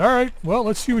 Alright, well,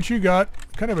 let's see what you got.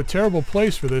 Kind of a terrible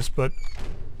place for this, but...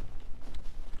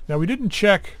 Now, we didn't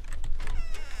check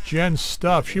Jen's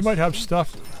stuff. She might have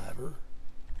stuff...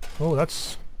 Oh,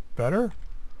 that's better.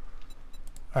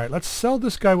 Alright, let's sell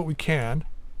this guy what we can.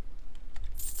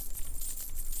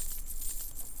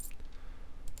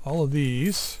 All of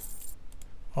these.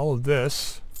 All of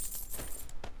this.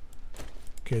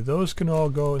 Okay, those can all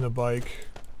go in the bike.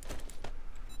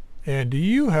 And do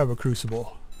you have a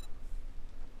crucible?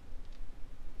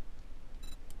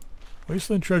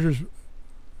 Wasteland treasures.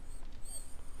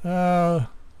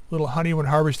 Little honey when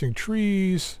harvesting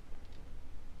trees.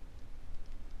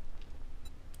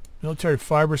 Military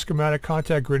fiber schematic,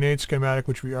 contact grenade schematic,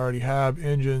 which we already have.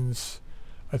 Engines.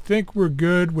 I think we're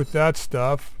good with that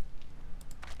stuff.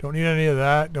 Don't need any of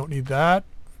that. Don't need that.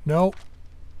 Nope.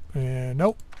 And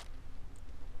nope.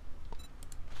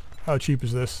 How cheap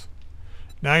is this?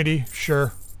 90.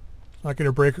 Sure. Not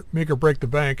going to make or break the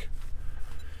bank.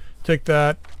 Take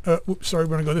that. Oops, sorry, we're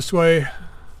going to go this way.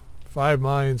 5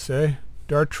 mines, eh?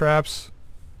 Dart traps.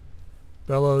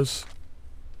 Bellows.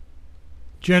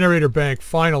 Generator bank,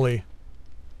 finally.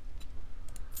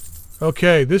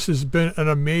 Okay, this has been an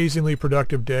amazingly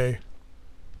productive day.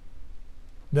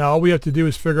 Now all we have to do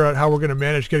is figure out how we're going to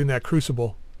manage getting that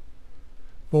crucible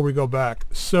before we go back.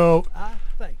 So,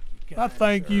 I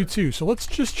thank you too. So let's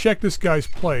just check this guy's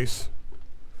place.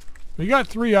 We got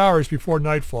 3 hours before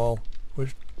nightfall,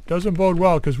 which doesn't bode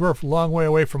well because we're a long way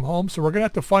away from home. So we're going to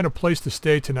have to find a place to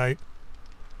stay tonight.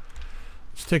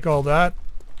 Let's take all that.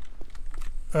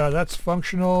 That's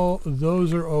functional.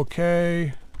 Those are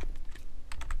okay.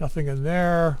 Nothing in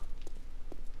there.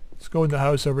 Let's go in the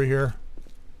house over here.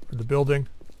 Or the building.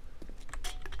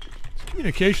 It's a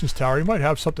communications tower. You might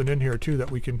have something in here too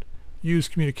that we can use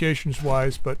communications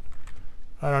wise, but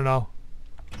I don't know.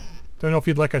 Don't know if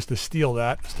you'd like us to steal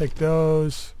that. Let's take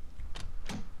those.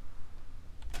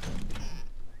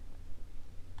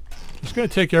 Just going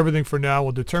to take everything for now.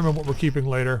 We'll determine what we're keeping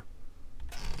later.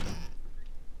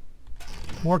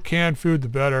 More canned food, the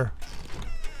better.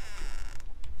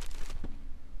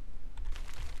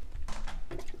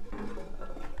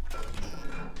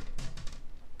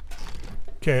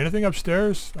 Okay, anything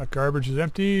upstairs? That garbage is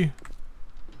empty.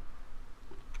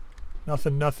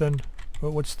 Nothing, nothing.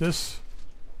 What's this?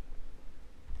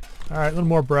 Alright, a little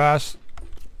more brass.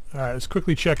 Alright, let's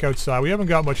quickly check outside. We haven't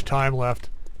got much time left.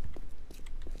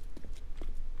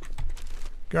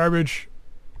 Garbage.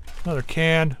 Another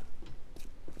can.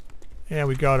 And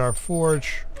we got our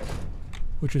forge,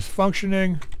 which is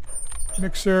functioning.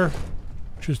 Mixer,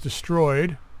 which is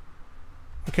destroyed.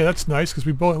 Okay, that's nice because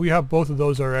we have both of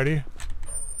those already.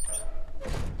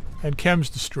 And Chem's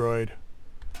destroyed.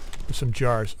 With some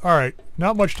jars. Alright,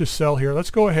 not much to sell here.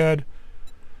 Let's go ahead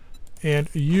and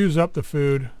use up the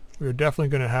food. We're definitely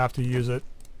going to have to use it.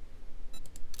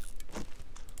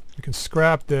 We can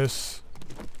scrap this.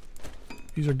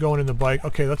 These are going in the bike.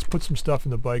 Okay, let's put some stuff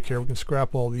in the bike here. We can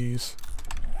scrap all these.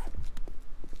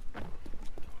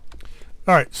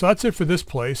 Alright, so that's it for this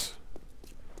place.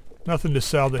 Nothing to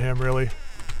sell to him, really.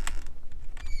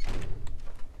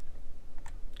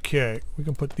 Okay, we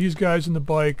can put these guys in the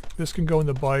bike. This can go in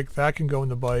the bike. That can go in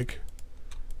the bike.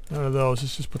 None of those.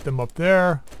 Let's just put them up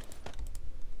there.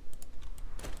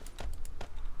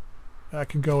 That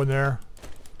can go in there.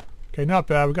 Okay, not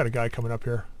bad. We got a guy coming up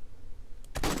here.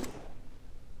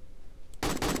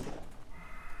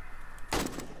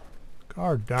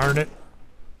 God darn it.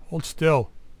 Hold still.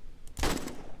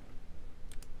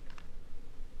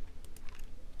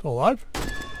 Still alive?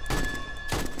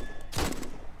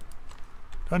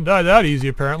 Doesn't die that easy,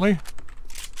 apparently.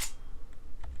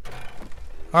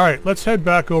 Alright, let's head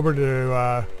back over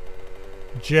to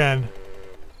Jen.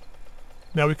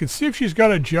 Now we can see if she's got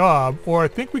a job, or I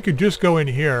think we could just go in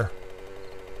here.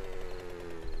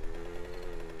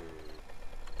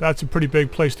 That's a pretty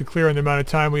big place to clear in the amount of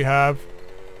time we have.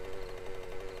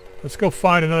 Let's go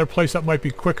find another place that might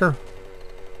be quicker.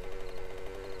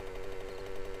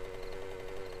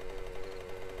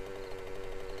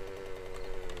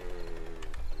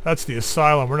 That's the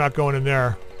asylum. We're not going in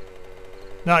there.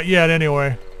 Not yet,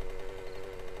 anyway.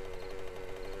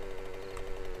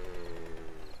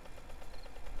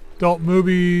 Adult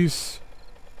movies.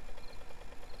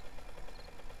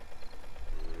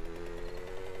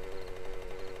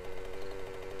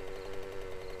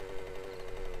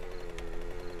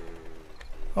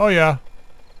 Oh yeah.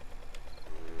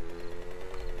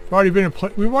 We've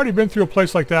already been through a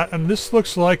place like that, and this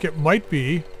looks like it might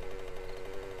be.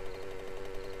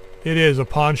 It is a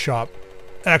pawn shop.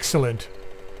 Excellent.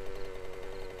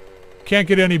 Can't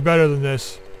get any better than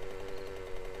this.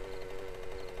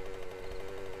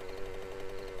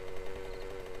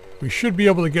 We should be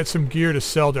able to get some gear to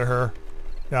sell to her.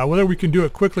 Now, whether we can do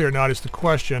it quickly or not is the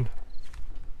question.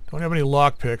 Don't have any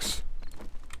lockpicks.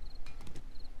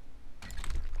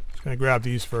 Just gonna grab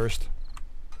these first.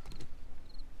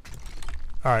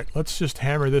 Alright, let's just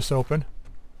hammer this open.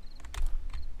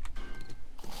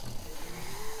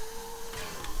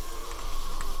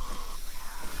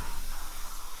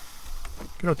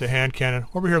 Get out the hand cannon.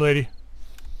 Over here, lady.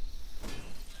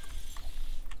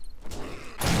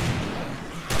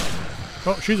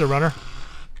 Oh, she's a runner.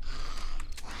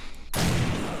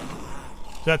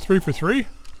 Is that 3 for 3?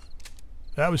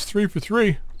 That was 3 for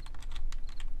 3.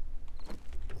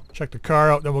 Check the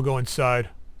car out, then we'll go inside.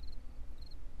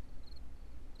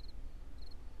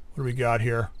 What do we got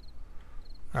here?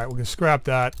 Alright, we can scrap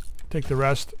that. Take the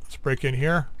rest. Let's break in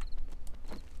here.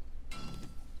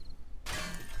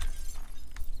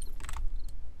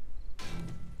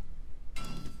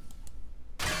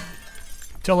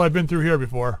 Tell I've been through here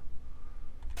before.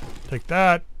 Take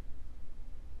that.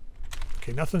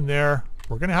 Okay, nothing there.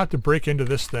 We're gonna have to break into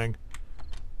this thing.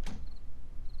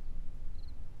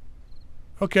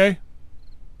 Okay.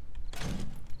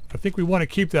 I think we want to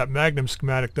keep that Magnum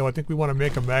schematic though. I think we want to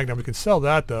make a Magnum. We can sell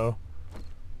that though.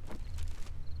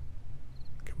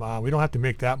 Come on, we don't have to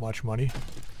make that much money.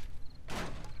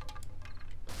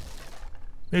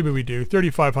 Maybe we do.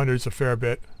 3,500 is a fair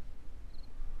bit.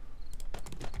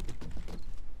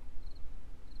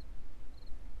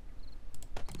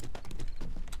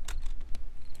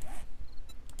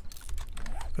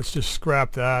 Let's just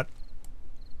scrap that.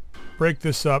 Break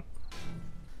this up.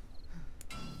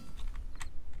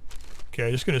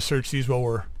 Okay, just gonna search these while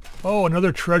we're... Oh,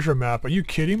 another treasure map. Are you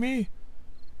kidding me?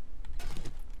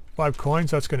 5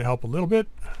 coins, that's gonna help a little bit.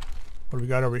 What do we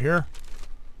got over here?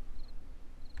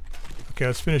 Okay,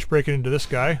 let's finish breaking into this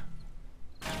guy.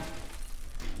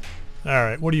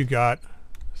 Alright, what do you got?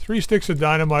 3 sticks of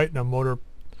dynamite and a motor...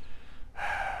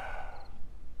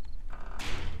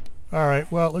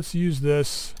 Alright, well, let's use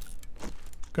this.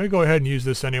 Gonna go ahead and use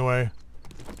this anyway.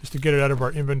 Just to get it out of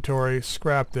our inventory.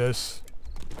 Scrap this.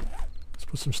 Let's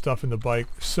put some stuff in the bike.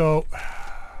 So,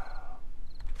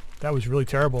 that was really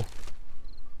terrible.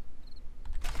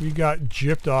 We got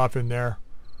gypped off in there.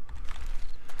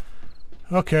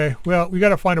 Okay, well, we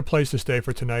gotta find a place to stay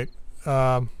for tonight.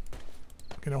 Gonna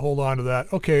hold on to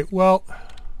that. Okay, well,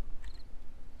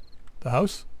 the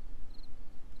house?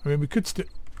 I mean, we could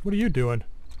what are you doing?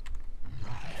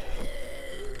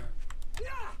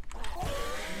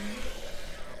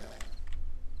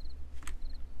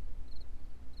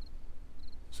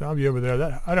 Zombie over there.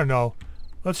 That, I don't know.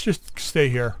 Let's just stay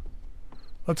here.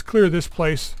 Let's clear this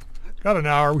place. Got an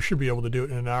hour. We should be able to do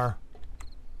it in an hour.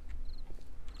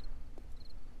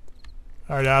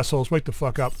 Alright, assholes. Wake the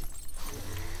fuck up.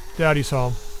 Daddy's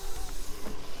home.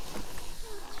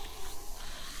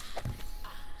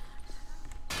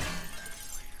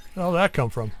 Where'd that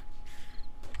come from?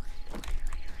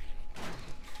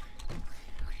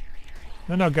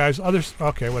 No, guys. Others...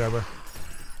 Okay, whatever.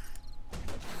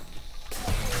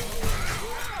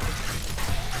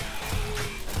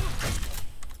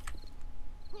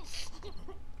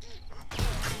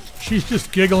 She's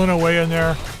just giggling away in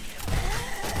there.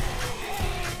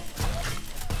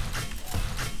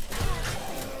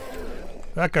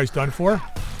 That guy's done for.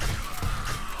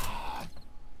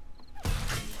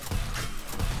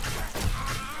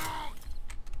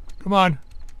 Come on.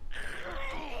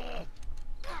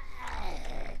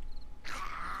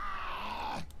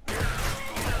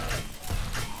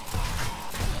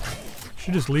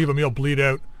 Should just leave him, he'll bleed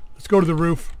out. Let's go to the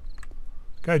roof.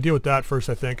 Gotta deal with that first,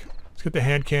 I think. Let's get the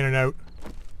hand cannon out.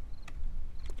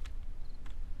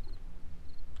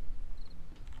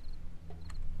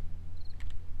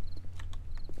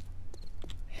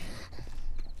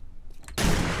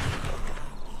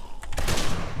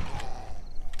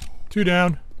 Two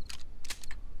down.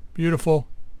 Beautiful.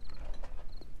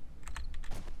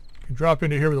 Can drop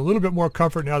into here with a little bit more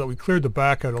comfort now that we cleared the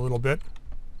back out a little bit.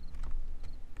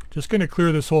 Just going to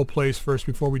clear this whole place first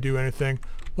before we do anything.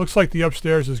 Looks like the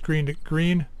upstairs is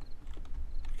green.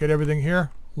 Get everything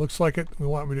here. Looks like it.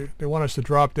 They want us to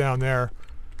drop down there.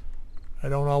 I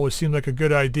don't always seem like a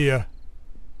good idea.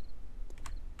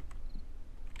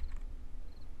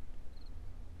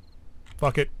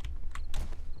 Fuck it.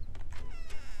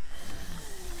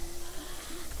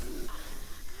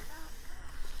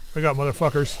 We got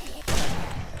motherfuckers.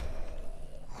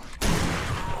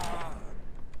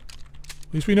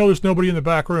 At least we know there's nobody in the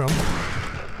back room. I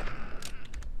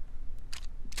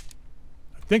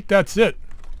think that's it.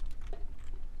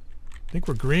 I think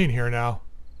we're green here now.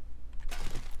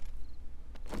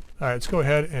 Alright, let's go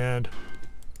ahead and...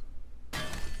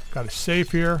 Got a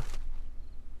safe here.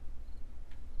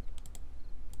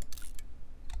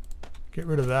 Get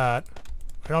rid of that.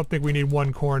 I don't think we need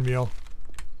one cornmeal.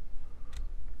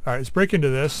 Alright, let's break into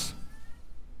this.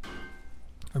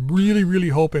 I'm really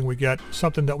hoping we get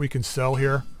something that we can sell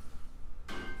here.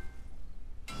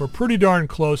 We're pretty darn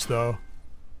close though.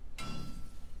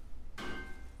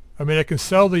 I mean, I can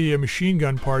sell the machine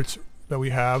gun parts that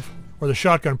we have, or the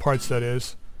shotgun parts that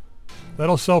is.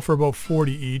 That'll sell for about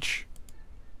 40 each.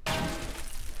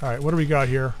 Alright, what do we got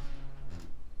here?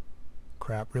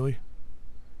 Crap, really?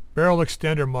 Barrel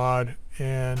extender mod,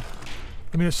 and...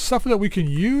 I mean, it's stuff that we can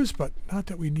use, but not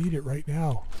that we need it right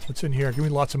now. What's in here? Give me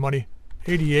lots of money.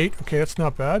 88. Okay, that's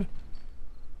not bad.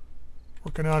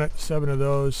 Working on it. 7 of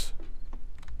those.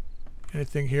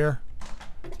 Anything here?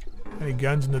 Any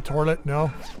guns in the toilet?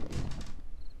 No.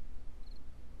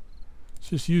 Let's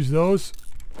just use those.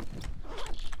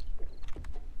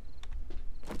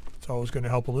 It's always going to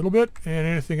help a little bit. And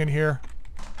anything in here?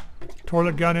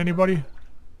 Toilet gun, anybody?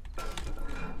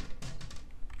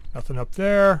 Nothing up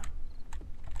there.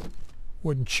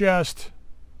 Wooden chest.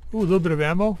 Ooh, a little bit of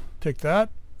ammo. Take that.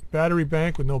 Battery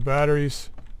bank with no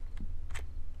batteries.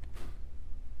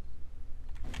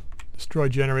 Destroy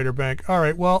generator bank.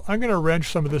 Alright, well, I'm going to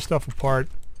wrench some of this stuff apart.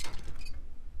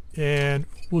 And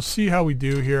we'll see how we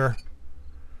do here.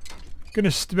 Going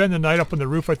to spend the night up on the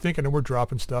roof, I think, and then we're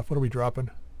dropping stuff. What are we dropping?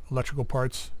 Electrical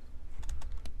parts.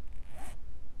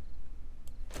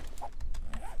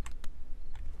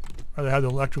 Rather have the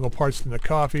electrical parts than the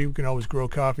coffee. We can always grow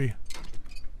coffee.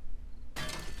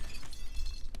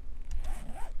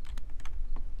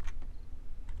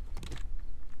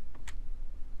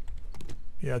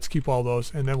 Yeah, let's keep all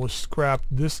those. And then we'll scrap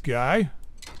this guy.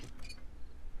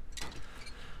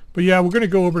 But yeah, we're going to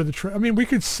go over to the... I mean, we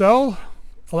could sell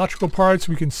electrical parts.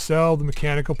 We can sell the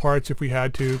mechanical parts if we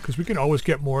had to, because we can always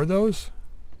get more of those.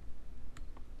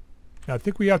 Now, I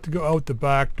think we have to go out the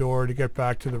back door to get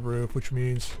back to the roof, which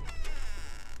means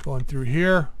Going through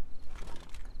here.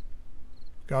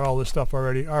 Got all this stuff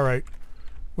already. All right.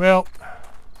 Well,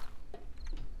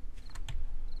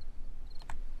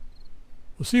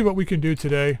 we'll see what we can do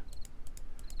today.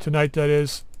 Tonight, that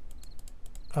is.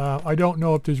 I don't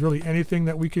know if there's really anything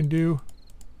that we can do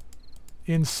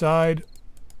inside.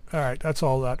 All right, that's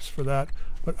all that's for that.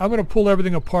 But I'm going to pull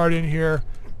everything apart in here,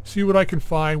 see what I can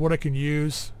find, what I can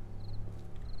use.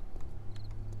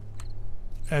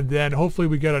 And then hopefully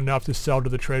we get enough to sell to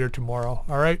the trader tomorrow.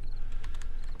 All right.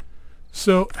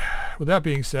 So with that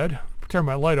being said, turn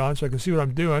my light on so I can see what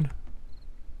I'm doing.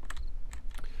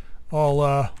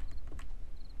 I'll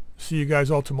see you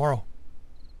guys all tomorrow.